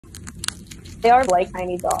They are like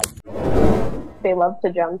tiny dogs. They love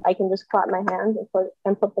to jump. I can just clap my hands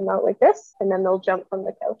and put them out like this, and then they'll jump from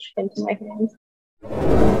the couch into my hands.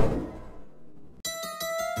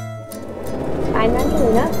 I'm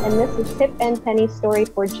Angelina, and this is Pip and Penny's story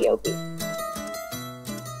for GOP.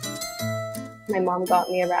 My mom got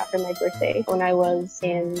me a rat for my birthday when I was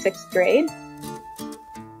in 6th grade.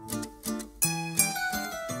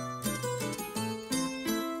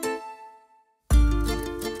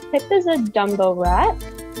 Pip is a Dumbo rat.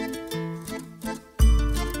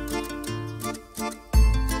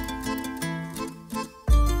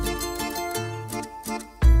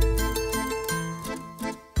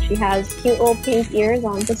 She has cute little pink ears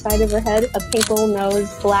on the side of her head, a pink little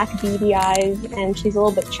nose, black beady eyes, and she's a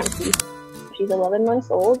little bit chunky. She's 11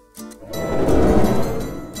 months old.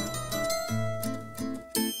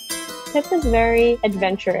 Pip is very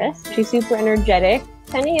adventurous. She's super energetic.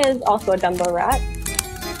 Penny is also a Dumbo rat.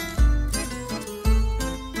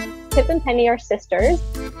 Pip and Penny are sisters.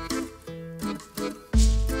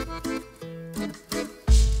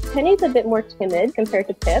 Penny's a bit more timid compared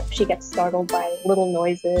to Pip. She gets startled by little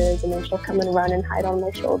noises, and then she'll come and run and hide on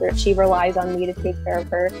my shoulder. She relies on me to take care of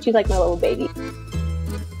her. She's like my little baby.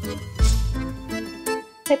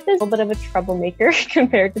 Pip is a little bit of a troublemaker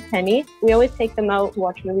compared to Penny. We always take them out to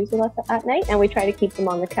watch movies with us at night, and we try to keep them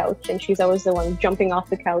on the couch, and she's always the one jumping off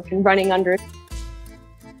the couch and running under.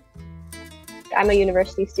 I'm a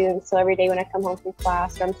university student, so every day when I come home from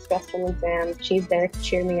class or I'm stressed from exams, she's there to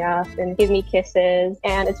cheer me up and give me kisses.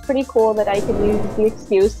 And it's pretty cool that I can use the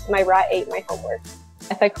excuse, my rat ate my homework.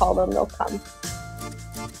 If I call them, they'll come.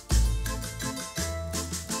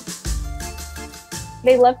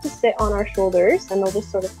 They love to sit on our shoulders and they'll just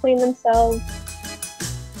sort of clean themselves.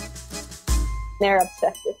 They're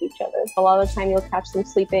obsessed with each other. A lot of the time you'll catch them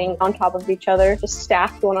sleeping on top of each other, just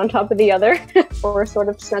stacked one on top of the other, or sort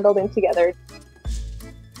of snuggled in together.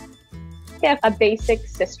 They have a basic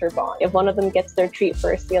sister bond. If one of them gets their treat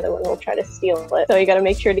first, the other one will try to steal it. So you gotta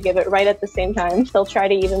make sure to give it right at the same time. They'll try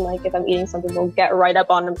to even, like, if I'm eating something, they'll get right up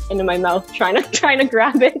on into my mouth, trying to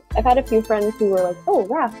grab it. I've had a few friends who were like, oh,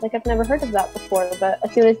 rats, like I've never heard of that before. But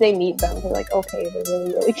as soon as they meet them, they're like, okay, they're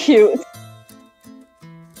really, really cute.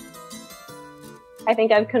 I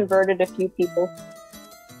think I've converted a few people.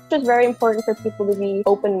 It's just very important for people to be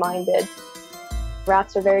open-minded.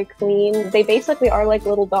 Rats are very clean. They basically are like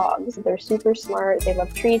little dogs. They're super smart. They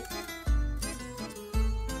love treats.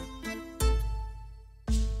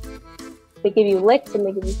 They give you licks and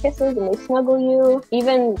they give you kisses and they snuggle you.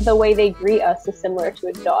 Even the way they greet us is similar to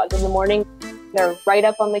a dog. In the morning, they're right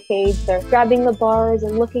up on the cage. They're grabbing the bars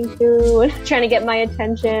and looking through and trying to get my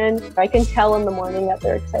attention. I can tell in the morning that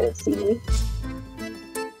they're excited to see me.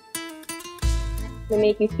 They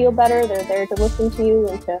make you feel better. They're there to listen to you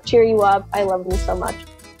and to cheer you up. I love them so much.